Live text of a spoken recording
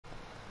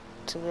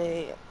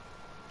Today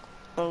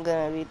I'm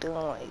gonna be doing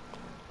like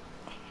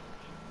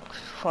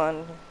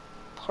fun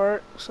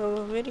parts of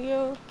a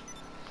video,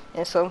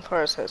 and some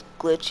parts has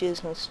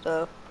glitches and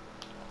stuff.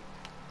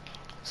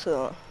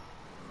 So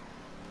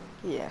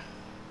yeah,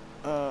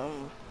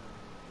 um,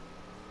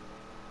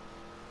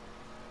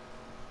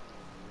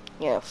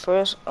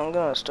 First I'm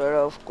gonna start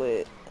off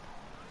with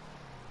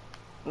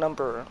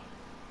number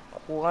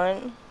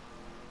one,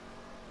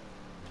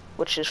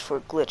 which is for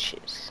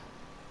glitches,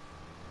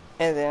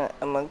 and then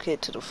I'm gonna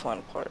get to the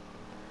fun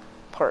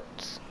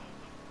parts.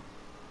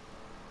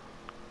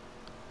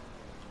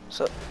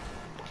 So,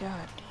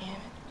 god damn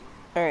it.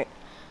 Alright,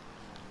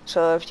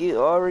 so if you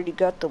already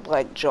got the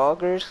black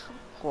joggers,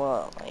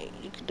 well, like,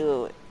 you can do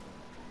it with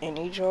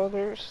any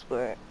joggers,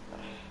 but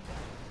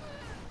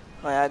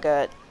like I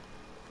got.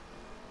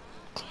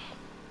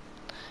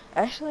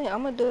 Actually,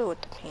 I'm gonna do it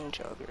with the pink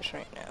joggers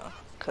right now,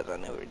 cause I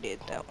never did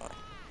that one.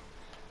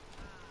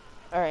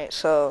 Alright,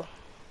 so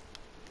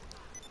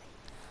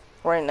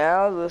right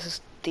now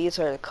these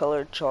are the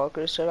colored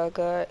joggers that I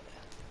got.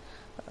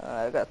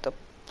 I got the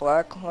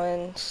black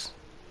ones.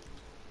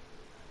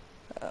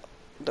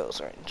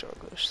 Those aren't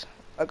joggers.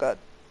 I got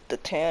the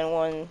tan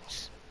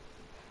ones,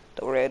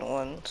 the red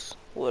ones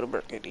with a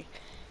burgundy,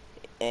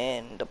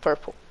 and the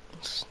purple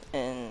ones,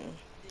 and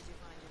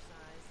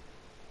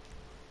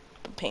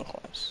the pink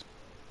ones.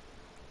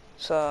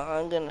 So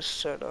I'm gonna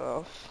start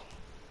off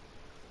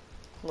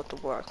with the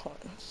black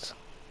ones.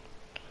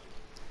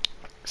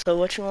 So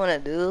what you wanna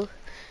do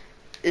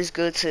is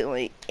go to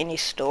like any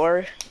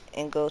store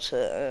and go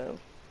to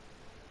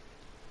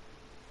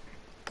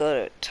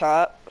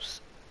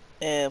tops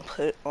and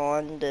put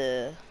on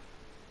the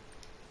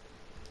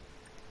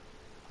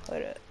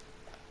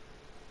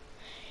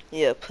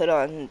put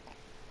on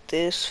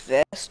this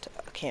vest.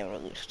 I can't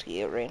really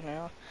see it right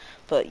now,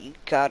 but you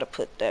gotta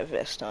put that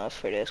vest on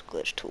for this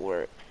glitch to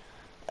work.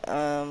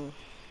 And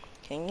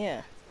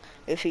yeah,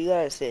 if you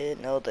guys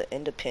didn't know, the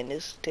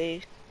Independence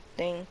Day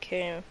thing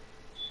came.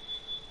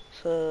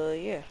 So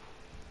yeah.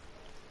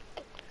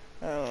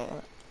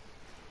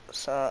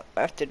 So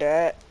after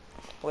that,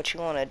 what you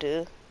wanna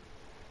do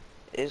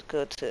is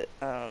go to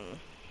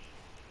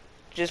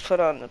just put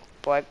on the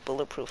black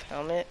bulletproof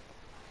helmet.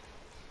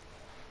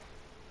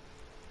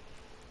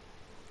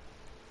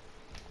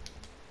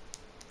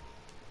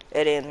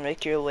 And then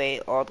make your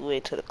way all the way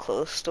to the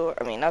clothes store.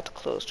 I mean, not the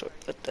clothes store,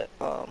 but to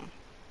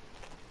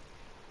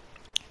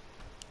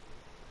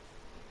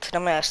the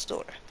mask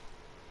store.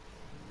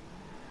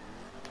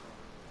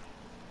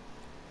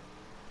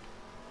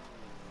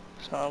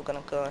 So I'm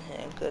gonna go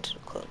ahead and go to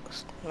the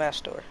mask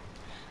store.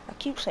 I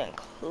keep saying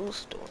clothes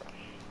store.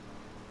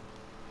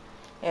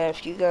 And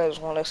if you guys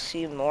want to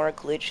see more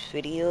glitch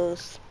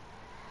videos,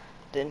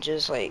 then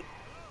just like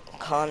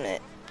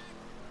comment.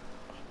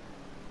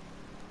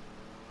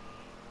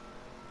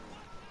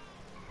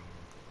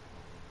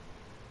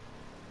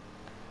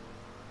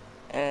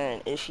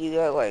 And if you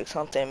got like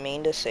something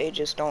mean to say,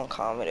 just don't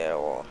comment at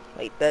all.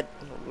 Like that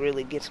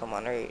really gets on my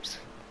nerves.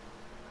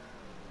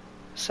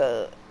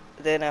 So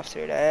then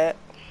after that,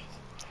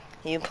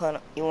 you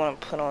want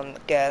to put on the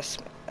gas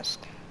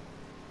mask.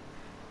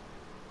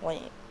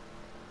 Wait,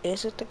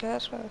 is it the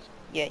gas mask?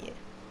 Yeah.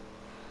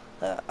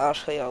 I'll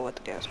show y'all what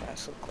the gas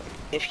mask looks like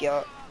if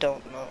y'all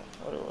don't know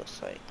what it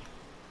looks like.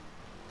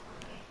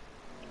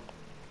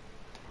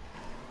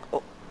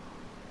 Oh.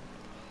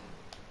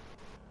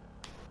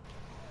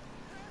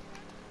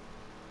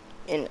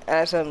 And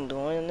as I'm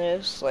doing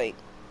this, like,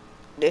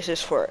 this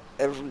is for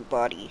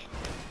everybody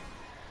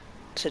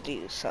to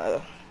do,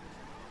 so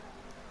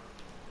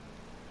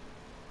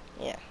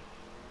yeah.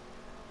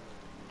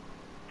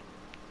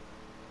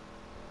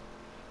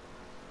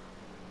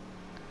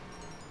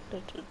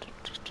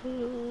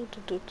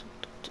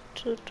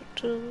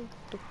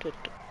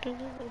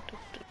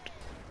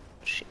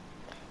 Shit.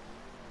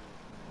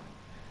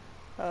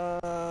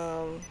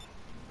 Oh.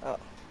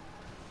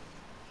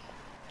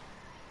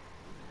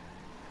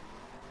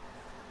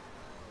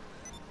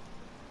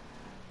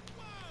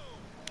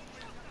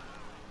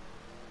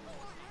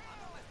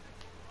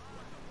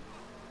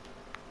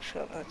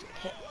 Try not to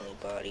hit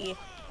anybody.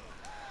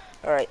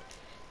 Alright.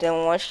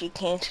 Then once you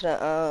came to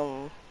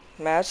the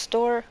mask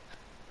store,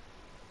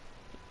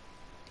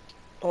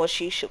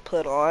 what you should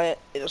put on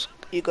is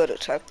you go to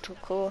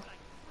tactical,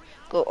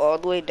 go all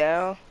the way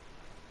down,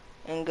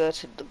 and go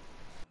to the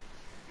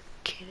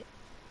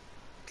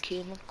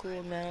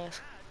chemical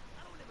mask.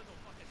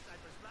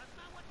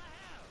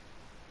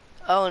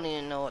 I don't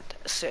even know what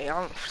to say.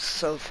 I'm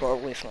so far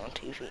away from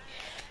TV.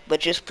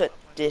 But just put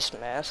this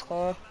mask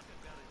on.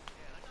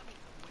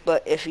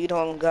 But if you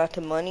don't got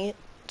the money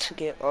to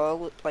get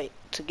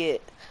to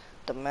get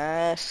the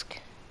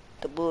mask,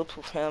 the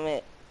bulletproof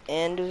helmet,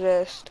 and the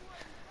vest,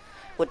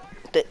 what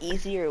the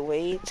easier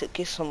way to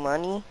get some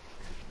money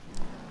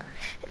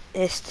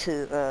is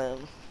to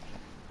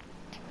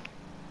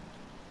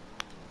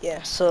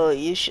so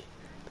you should,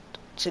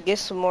 to get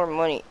some more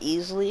money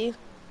easily,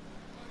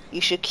 you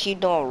should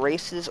keep doing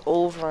races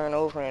over and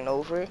over and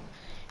over,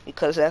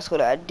 because that's what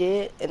I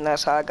did, and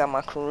that's how I got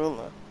my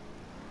Kuruma.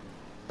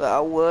 But I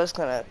was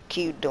gonna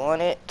keep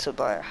doing it to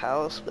buy a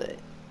house, but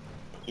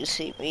you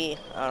see me,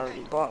 I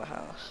already bought a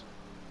house.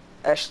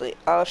 Actually,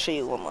 I'll show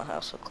you what my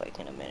house looks like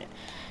in a minute.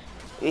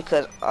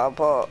 Because I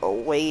bought a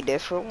way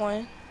different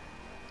one.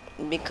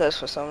 Because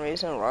for some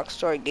reason,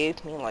 Rockstar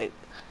gave me like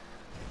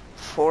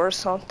four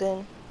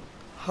something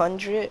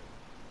hundred,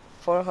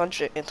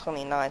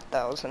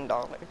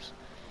 $429,000.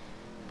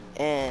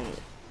 And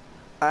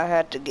I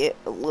had to get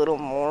a little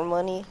more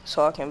money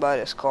so I can buy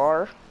this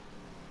car.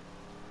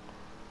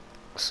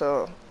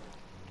 So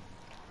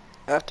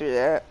after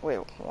that, wait,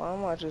 why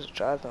am I just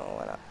driving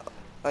when I?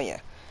 Oh yeah.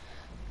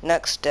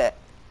 Next step.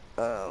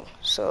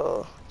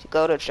 So you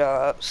go to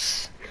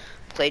jobs,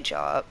 play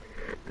job,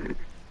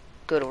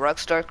 go to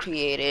Rockstar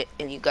Created,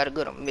 and you gotta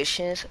go to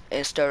missions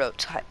and start up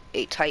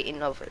a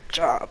Titan of a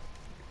job.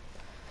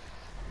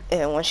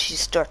 And once you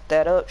start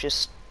that up,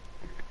 just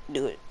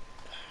do it.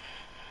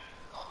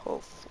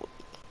 Hopefully,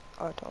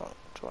 I don't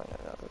join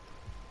another.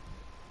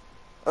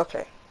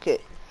 Okay,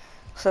 good.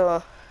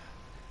 So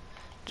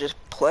just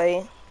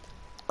play.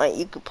 Like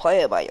you could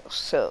play it by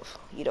yourself.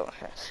 You don't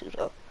have to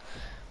though.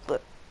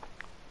 But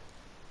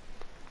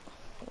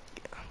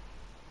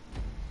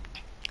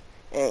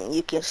and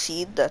you can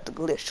see that the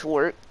glitch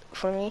worked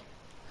for me.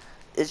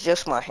 It's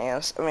just my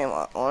hands. I mean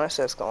my arms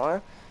that's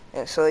going.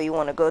 And so you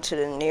want to go to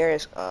the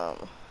nearest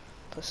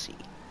let's see,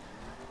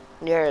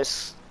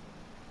 nearest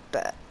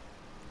that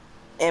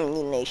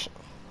ammunition.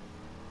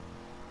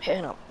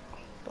 And I'm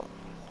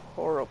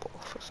horrible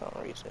for some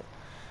reason.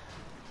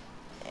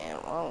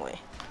 And wrong way.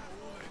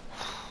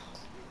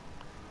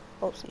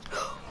 Oopsie.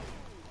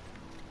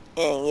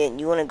 And yeah,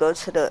 you want to go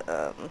to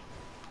the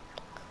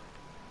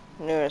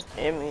nearest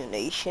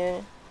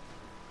ammunition.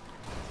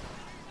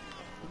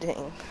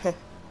 Dang.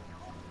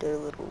 Did a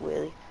little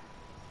willy.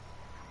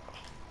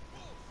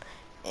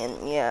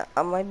 And yeah,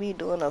 I might be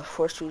doing a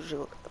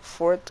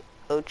 4th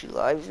of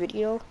July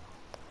video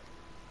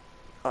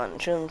on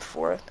June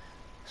 4th.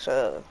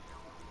 So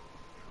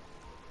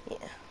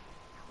yeah.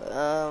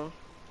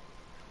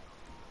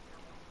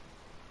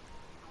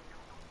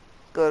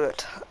 Go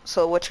to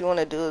so what you want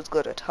to do is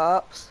go to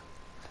tops,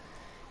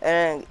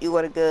 and you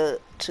want to go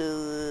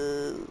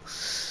to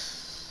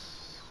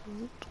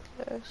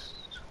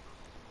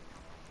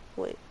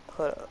wait,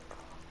 hold up.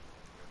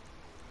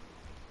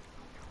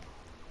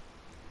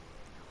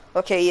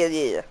 Okay,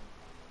 yeah.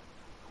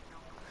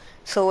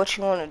 So what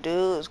you want to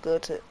do is go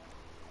to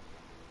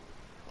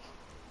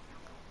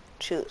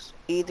choose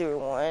either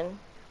one,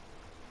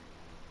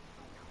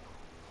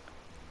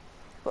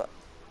 but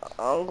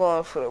I'm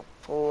going for the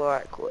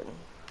black one.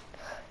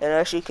 And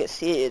as you can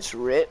see, it's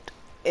ripped,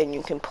 and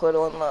you can put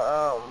on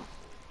the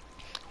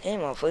hey,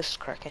 my voice is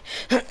cracking.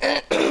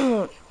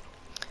 And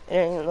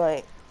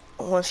like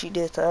once you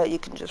did that, you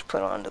can just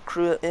put on the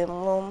crew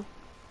emblem.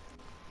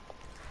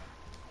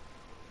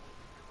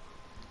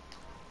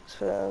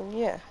 So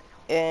yeah,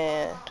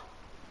 and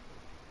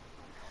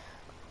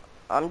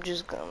I'm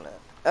just gonna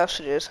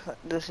after this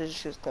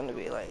is just gonna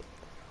be like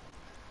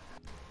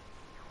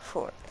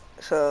for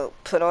so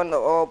put on the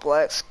all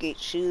black skate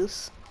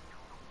shoes.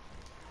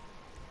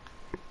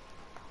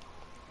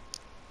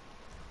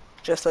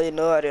 Just so you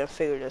know, I didn't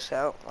figure this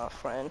out. My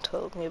friend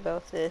told me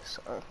about this.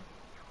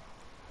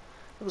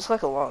 It was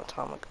like a long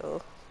time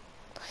ago.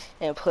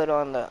 And put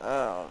on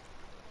the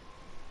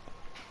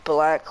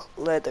black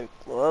leather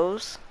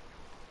gloves.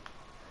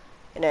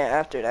 And then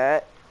after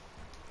that,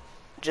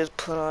 just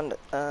put on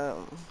the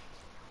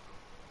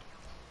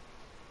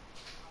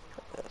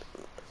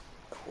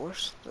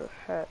where's the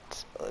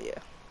hats? Oh yeah.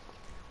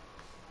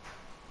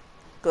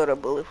 Go to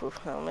bulletproof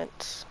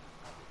helmets.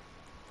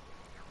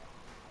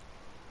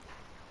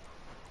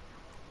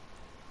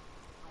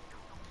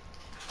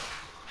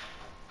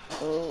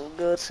 And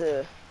go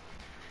to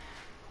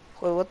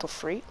wait, what the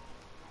freak?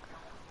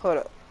 Hold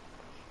up.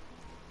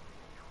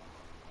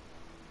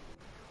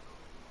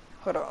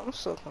 Hold on, I'm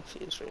so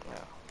confused right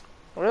now.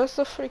 Where's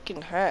the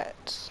freaking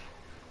hats?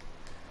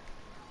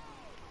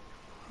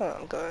 Hold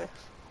on, guys.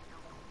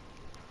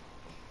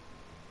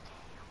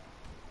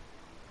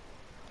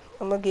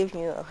 I'm gonna give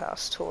you a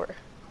house tour.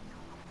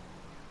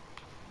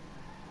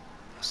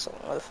 So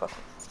motherfucking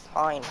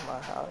find my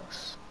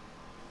house.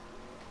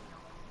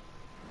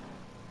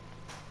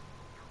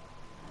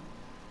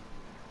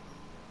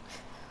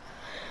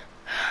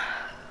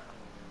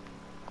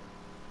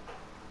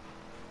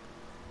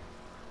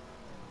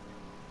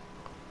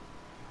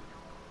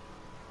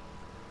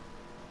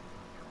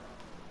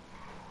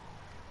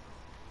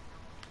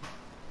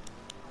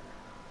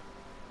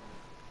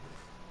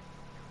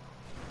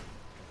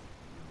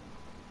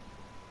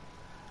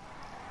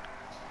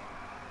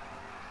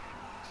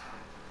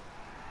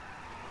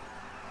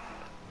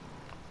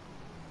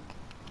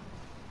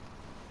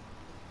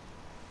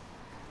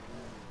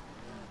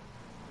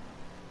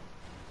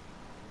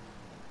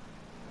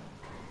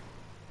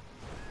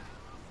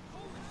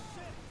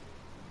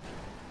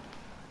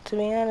 To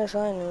be honest,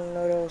 I didn't even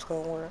know that was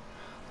gonna work.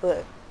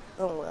 But,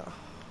 oh well.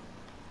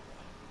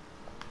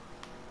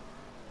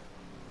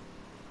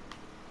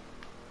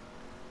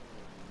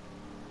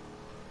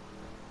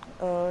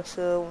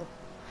 So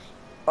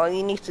all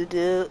you need to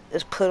do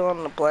is put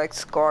on the black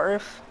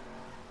scarf,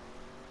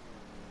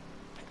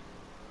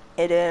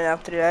 and then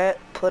after that,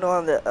 put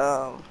on the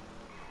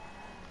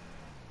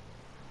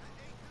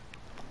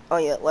Oh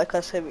yeah, like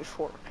I said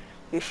before,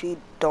 if you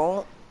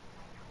don't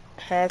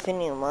have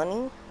any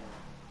money,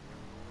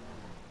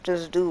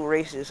 just do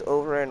races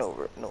over and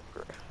over and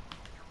over.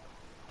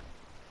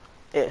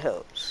 It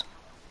helps.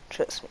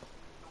 Trust me.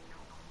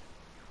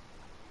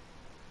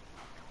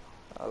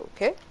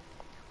 Okay.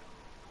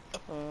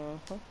 hmm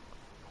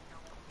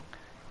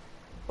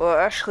Well,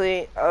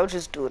 actually, I'll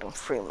just do it in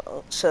free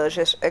mode. So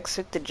just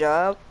exit the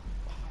job.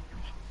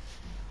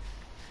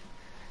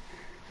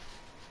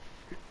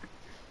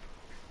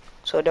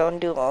 So don't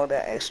do all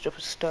that extra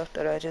stuff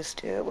that I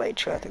just did, like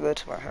try to go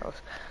to my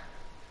house.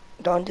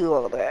 Don't do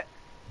all that.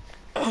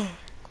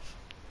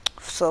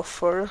 So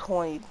first,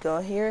 when you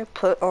go here,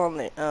 put on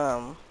the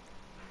uh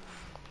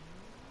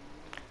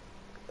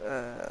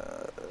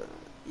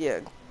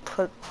yeah,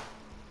 put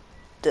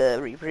the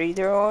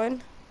rebreather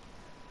on.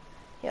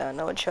 Yeah, I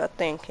know what y'all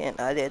thinking.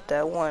 I did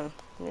that one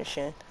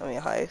mission,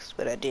 heist,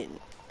 but I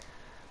didn't.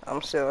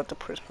 I'm still at the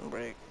prison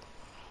break,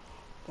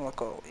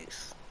 like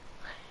always.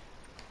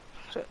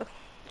 So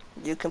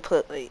you can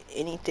put like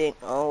anything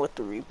on with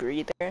the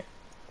rebreather,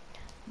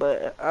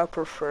 but I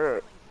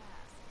prefer.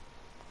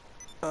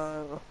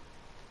 Uh,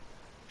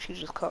 she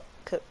just cut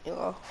me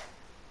off.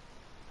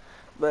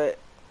 But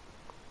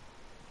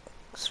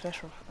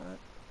special.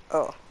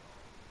 Oh,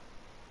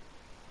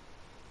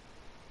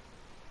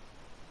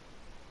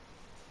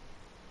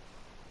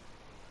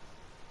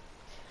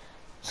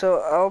 so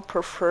I'll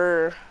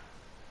prefer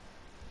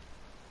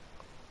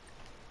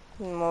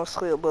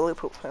mostly a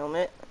bulletproof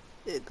helmet.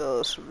 It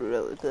goes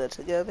really good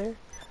together.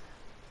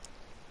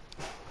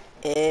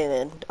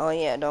 And oh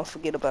yeah, don't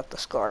forget about the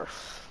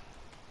scarf.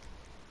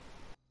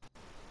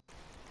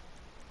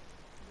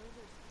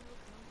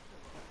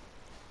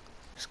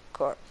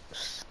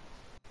 Scarves.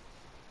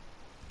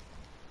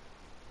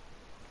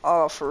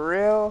 Oh, for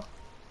real?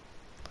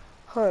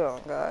 Hold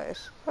on,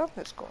 guys.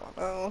 What's going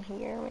on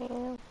here,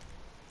 man?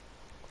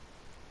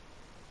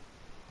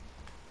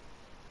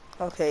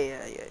 Okay,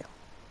 yeah.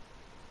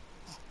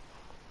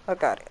 I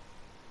got it.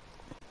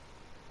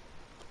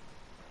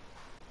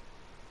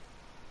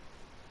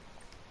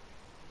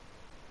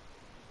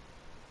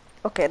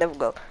 Okay, there we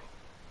go.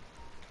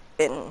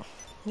 And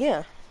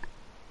yeah,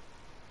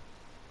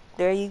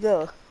 there you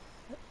go.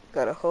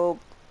 Got a whole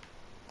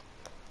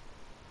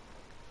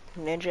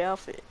ninja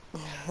outfit.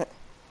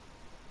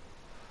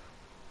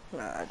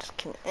 Nah, I just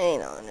can't.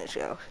 Ain't no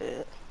ninja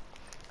outfit.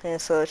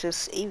 And so it's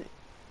just even.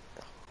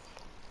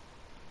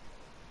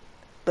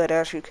 But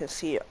as you can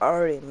see, it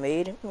already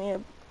made me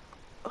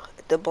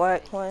the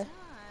black one.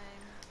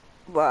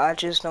 But I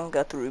just don't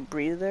got the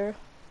rebreather.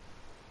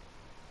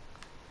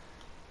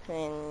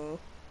 And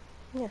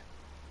yeah.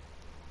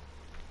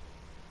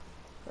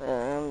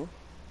 Um,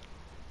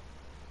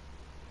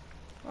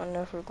 I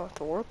never got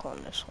to work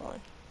on this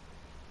one.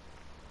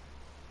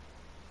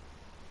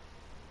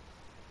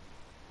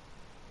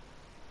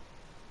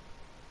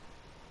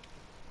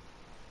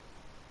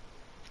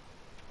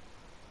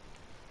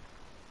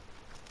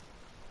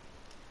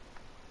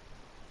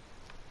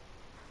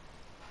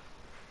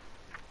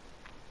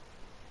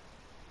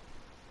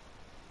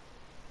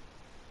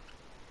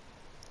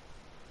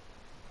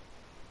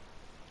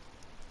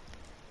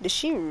 Did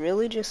she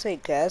really just say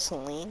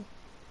gasoline?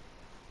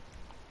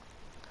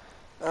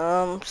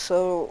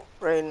 So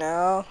right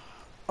now,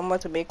 I'm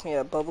about to make me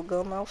a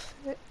bubblegum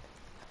outfit.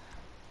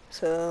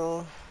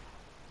 So,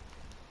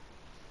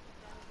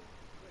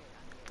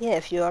 yeah,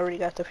 if you already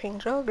got the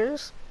pink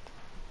joggers,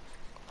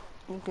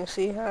 you can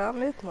see how I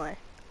make my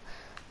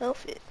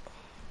outfit.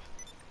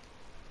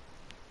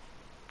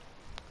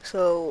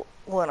 So,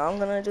 what I'm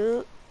gonna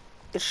do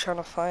is trying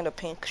to find a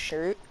pink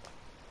shirt.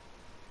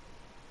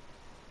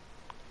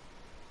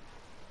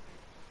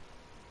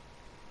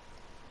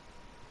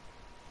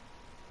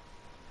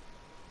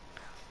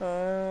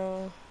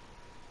 Um,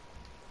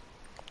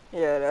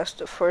 yeah, that's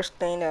the first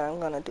thing that I'm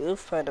gonna do,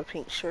 find a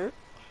pink shirt.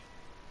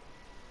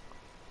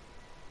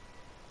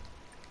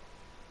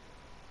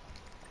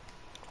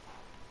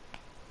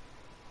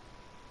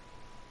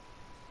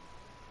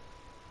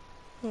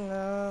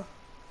 No.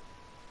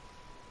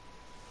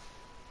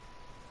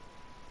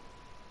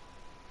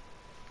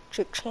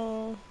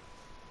 Cha-ching.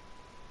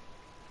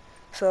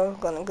 So I'm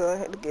gonna go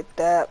ahead and get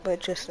that, but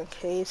just in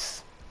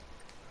case,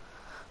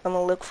 I'm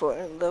gonna look for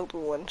another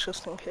one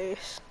just in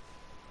case.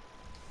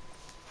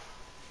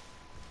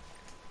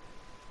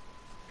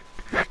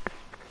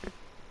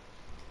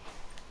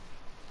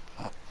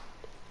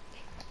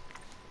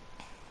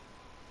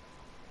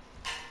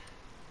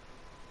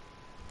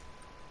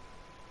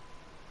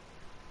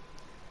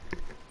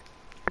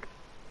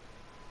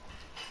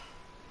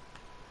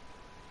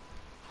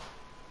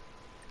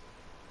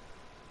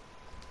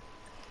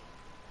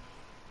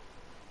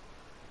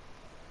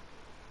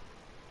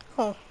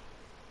 Oh.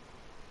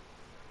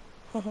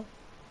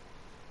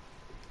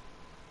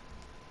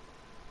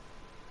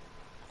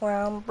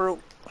 Well, I'm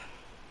broke.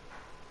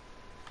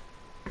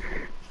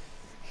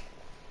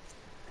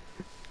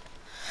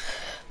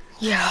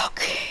 Yeah,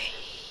 okay.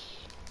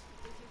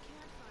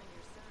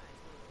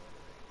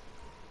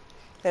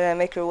 Then I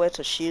make her way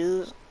to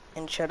shoes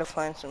and try to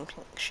find some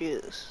pink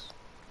shoes.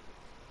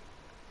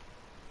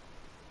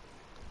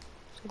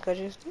 I think I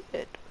just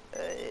did.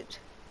 But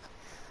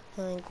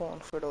I ain't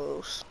going for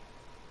those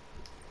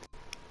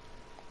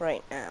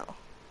right now.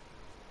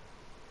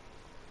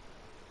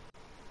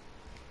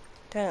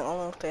 Dang, I don't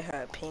know if they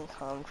had pink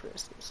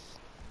Converses.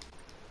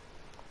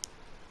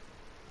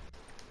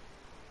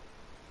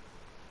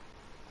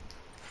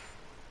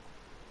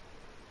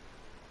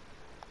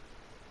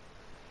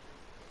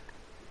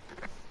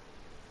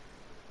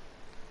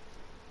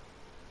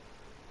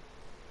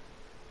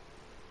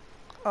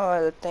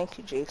 Oh, thank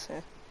you,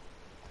 Jason.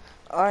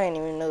 I didn't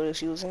even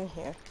notice you was in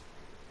here.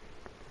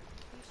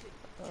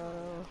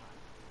 Uh,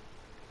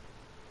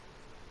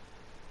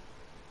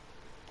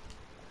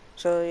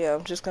 so yeah,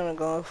 I'm just gonna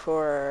go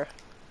for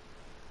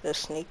the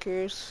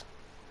sneakers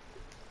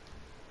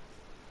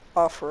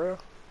offer.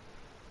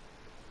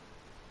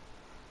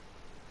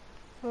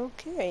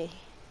 Okay.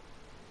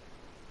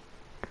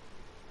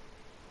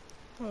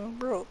 I'm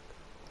broke.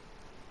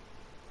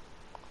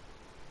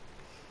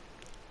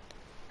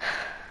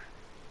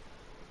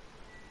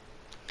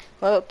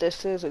 Well,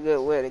 this is a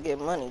good way to get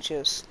money.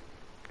 Just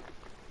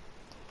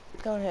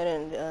go ahead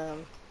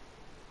and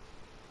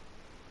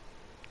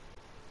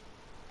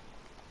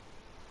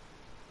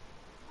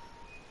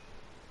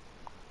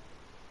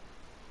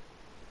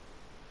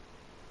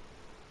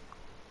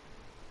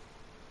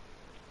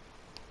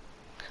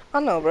I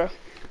know, bro.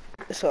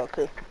 It's all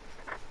good.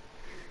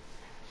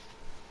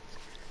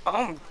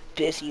 I'm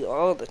busy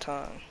all the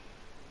time.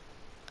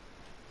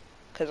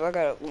 Cause I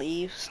gotta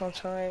leave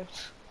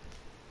sometimes.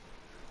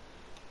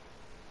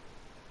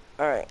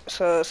 Alright,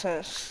 so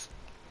since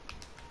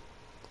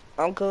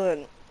I'm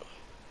going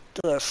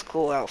to do a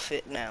school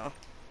outfit now.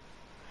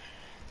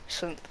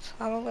 Since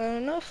I don't got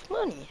enough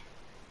money.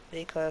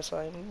 Because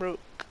I'm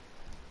broke.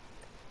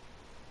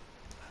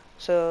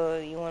 So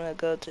you wanna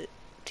go to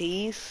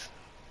these?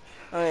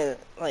 I mean,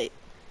 like,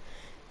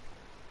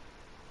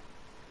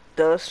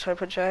 those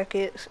type of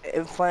jackets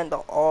and find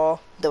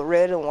the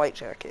red and white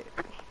jacket.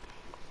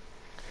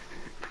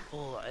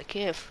 Oh, I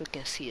can't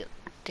freaking see a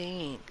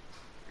thing.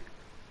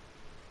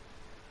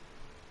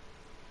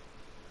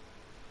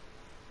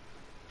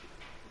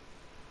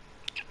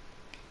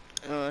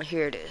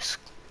 Here it is.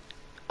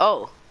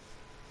 Oh.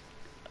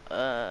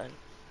 Uh,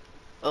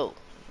 oh.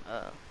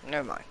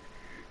 Never mind.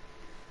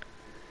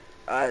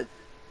 I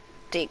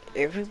think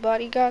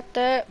everybody got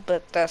that,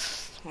 but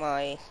that's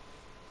my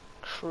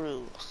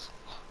cruise.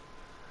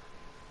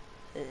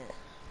 Yeah.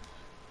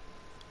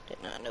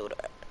 Did not know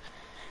that.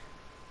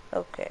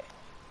 Okay.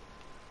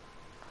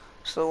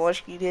 So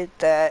once you did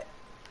that,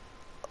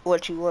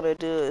 what you want to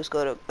do is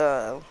go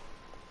to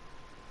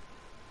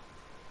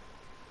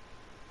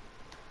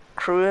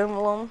crew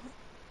emblem,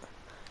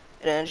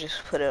 and then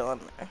just put it on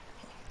there.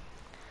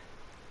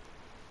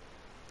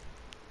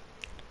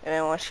 And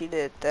then once you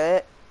did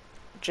that,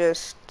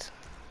 just...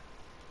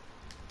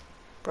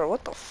 Bro,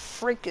 what the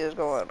freak is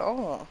going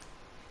on?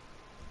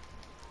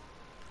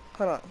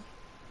 Hold on.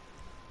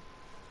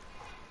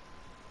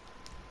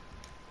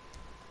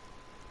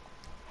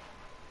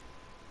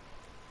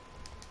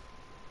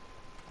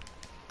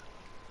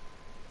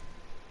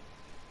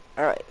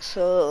 Alright,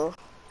 so...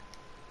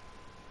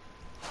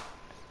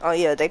 Oh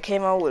yeah, they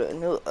came out with a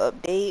new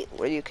update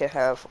where you can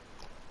have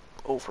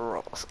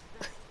overalls.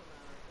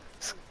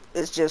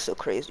 It's just a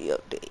crazy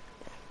update.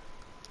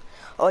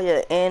 Oh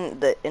yeah, and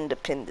the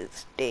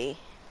Independence Day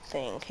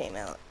thing came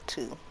out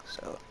too,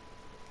 so...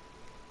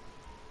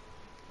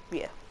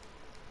 Yeah.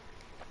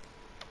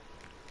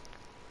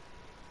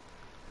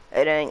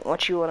 And then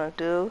what you wanna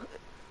do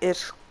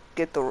is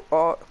get the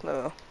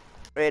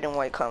red and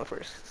white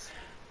Converse.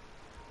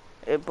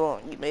 And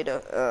boom, you made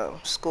a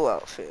school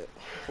outfit,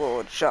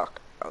 well, jock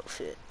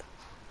outfit.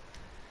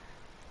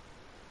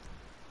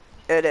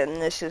 And then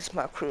this is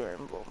my crew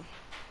emblem.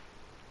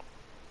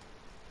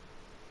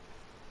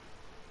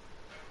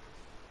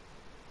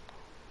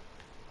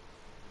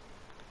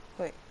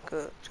 Wait,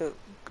 go,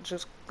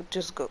 just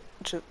go,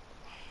 just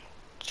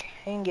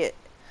hang it.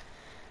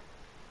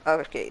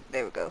 Okay,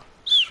 there we go.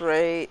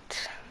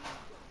 Straight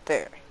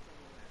there.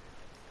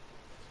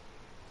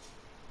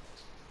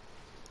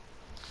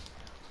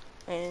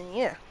 And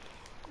yeah,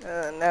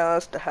 now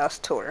it's the house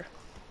tour.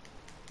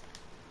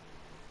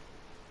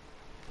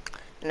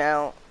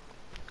 Now,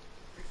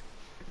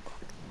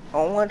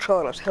 I want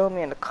y'all to tell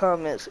me in the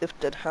comments if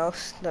the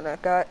house that I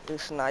got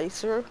is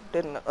nicer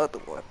than the other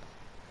one.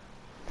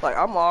 Like,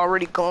 I'm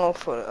already going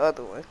for the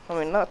other one. I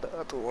mean, not the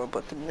other one,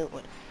 but the new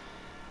one.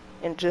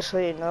 And just so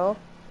you know,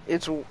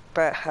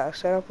 that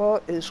house that I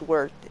bought is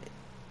worth it.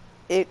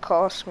 It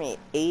cost me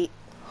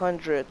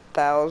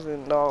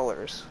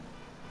 $800,000.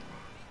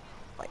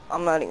 Like,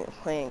 I'm not even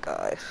playing,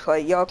 guys.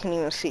 Like, y'all can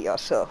even see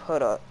yourself.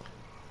 Hold up.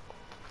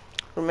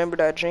 Remember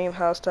that dream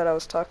house that I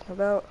was talking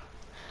about?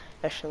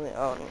 Actually,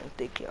 I don't even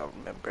think y'all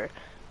remember.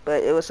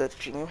 But it was a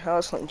dream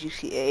house on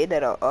GTA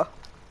that I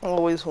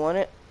always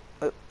wanted.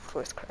 Oh,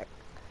 voice crack.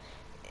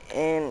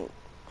 And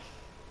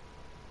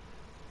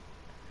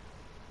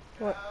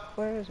what?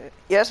 Where is it?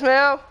 Yes,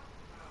 ma'am.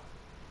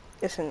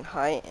 It's in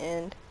high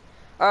end.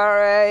 All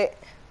right.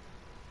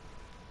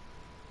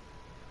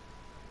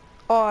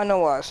 Oh, I know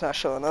why it's not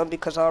showing up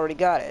because I already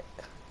got it.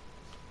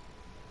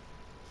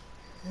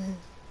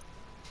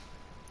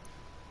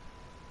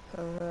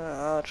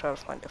 I'll try to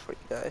find it for you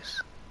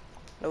guys.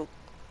 Nope.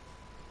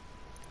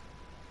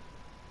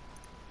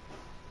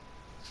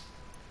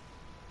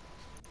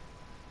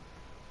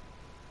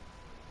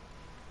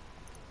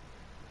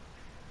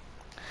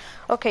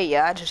 Okay,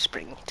 yeah, I just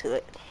bring you to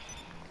it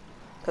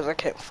because I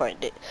can't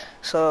find it.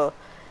 So,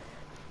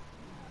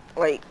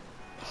 like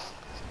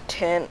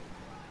 10.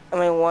 I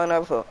mean, one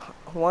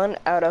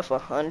out of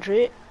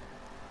 100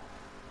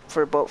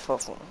 for both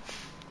of them.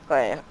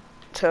 Like,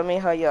 tell me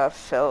how y'all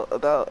felt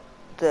about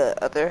the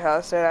other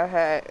house that I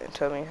had, and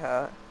tell me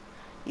how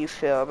you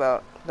feel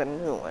about the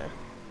new one.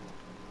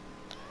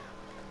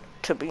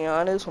 To be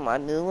honest, with my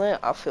new one,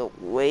 I feel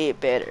way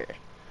better.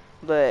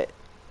 But,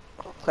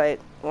 like,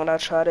 when I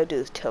try to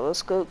do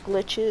telescope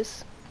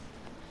glitches,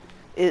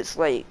 it's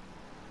like,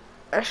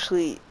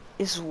 actually,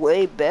 it's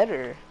way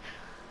better.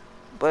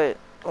 But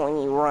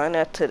when you run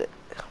out to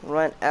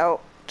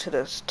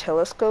the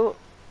telescope,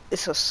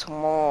 it's a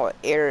small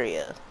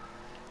area.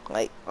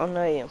 Like, I'm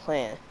not even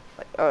playing.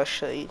 Like, I'll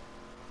show you.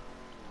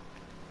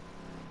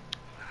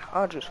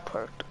 I'll just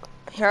park.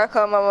 Here I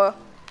come, mama.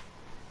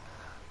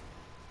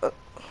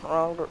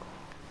 Wrong door.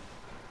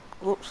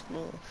 Whoops.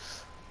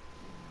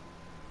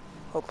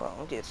 Hope I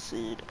don't get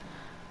sued.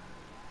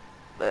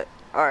 But,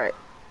 alright.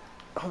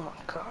 Oh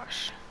my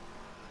gosh.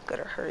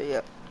 Gotta hurry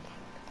up.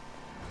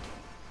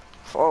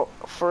 For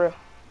real.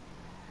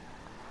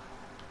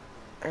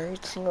 Every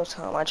single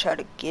time I try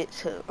to get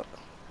to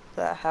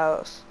the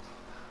house,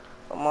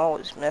 I'm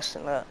always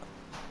messing up.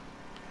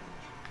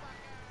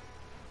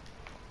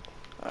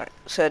 Alright,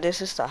 so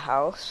this is the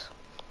house.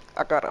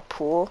 I got a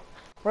pool.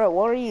 Bro,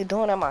 what are you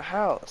doing at my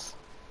house?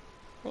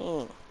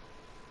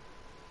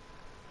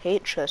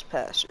 Hate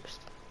trespassers.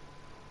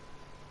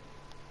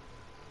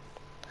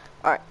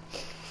 Alright,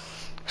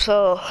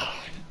 so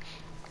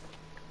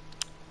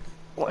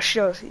once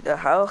y'all see the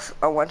house,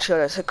 I want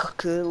y'all to take a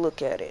good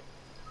look at it.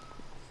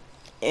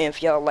 And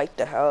if y'all like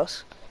the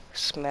house,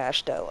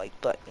 smash that like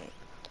button.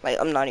 Like,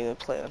 I'm not even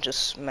playing,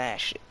 just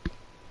smash it.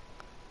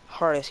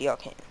 Hard as y'all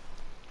can.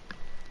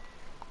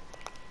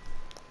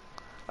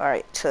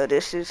 Alright, so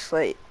this is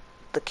like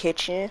the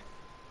kitchen.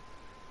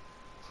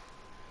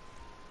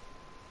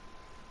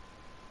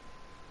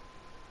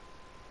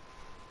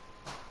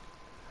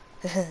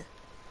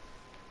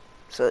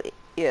 So,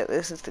 yeah,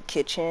 this is the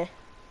kitchen.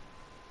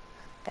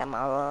 Got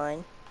my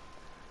wine.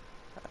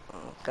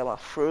 Got my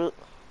fruit.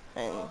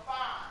 And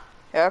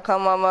here I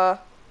come, mama.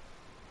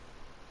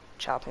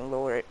 Chopping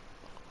board.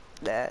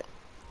 That.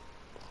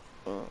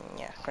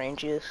 Yeah, green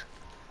juice.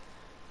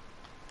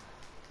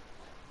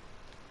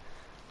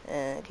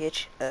 And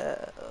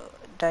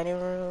dining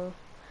room.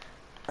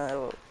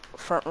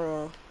 Front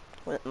room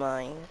with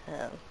my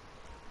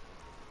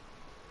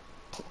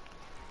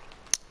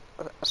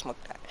I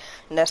smoked that.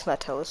 And that's my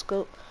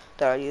telescope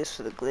that I use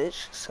for the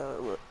glitch.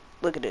 So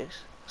look at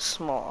this.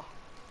 Small.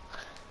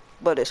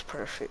 But it's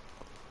perfect.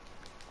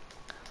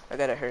 I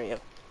gotta hurry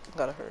up.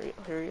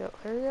 Hurry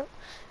up.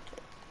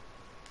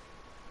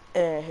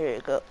 And here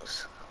it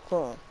goes.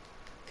 Boom.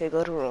 Okay,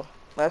 go to room.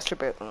 Master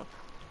bedroom.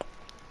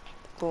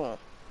 Boom.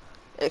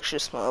 Extra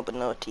small, but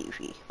no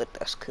TV. But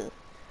that's cool.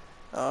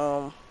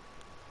 I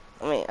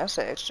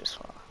said extra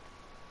small.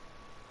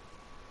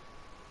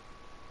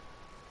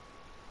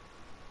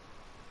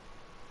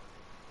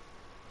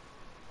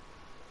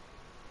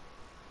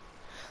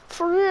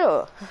 For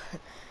real.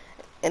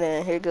 And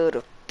then here go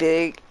the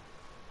big,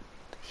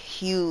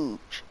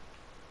 huge,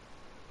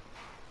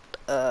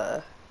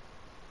 bro,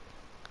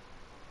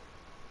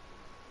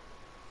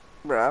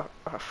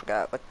 I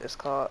forgot what this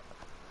called.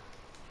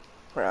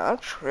 Bro, I'm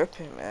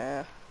tripping,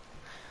 man.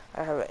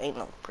 I haven't ate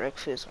no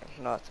breakfast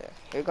or nothing.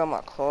 Here got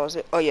my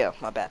closet. Oh yeah,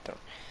 my bathroom.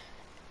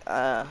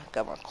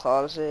 Got my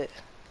closet.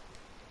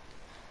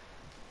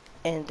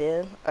 And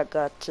then I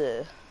got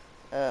the,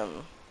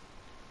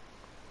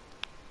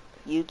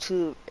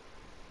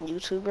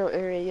 YouTuber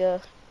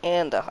area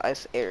and the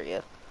heist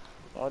area.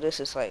 Well, this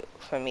is like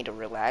for me to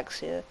relax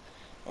here.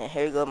 And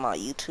here go my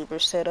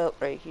YouTuber setup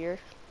right here.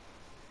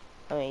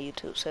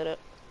 YouTube setup.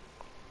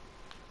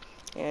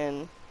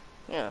 And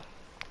yeah.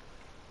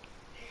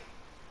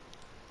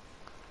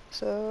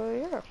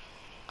 So yeah.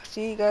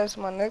 See you guys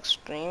in my next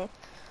stream.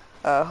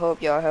 I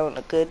hope y'all having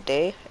a good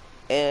day.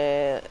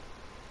 And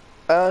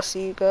I'll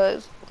see you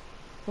guys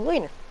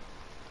later.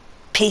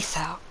 Peace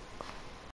out.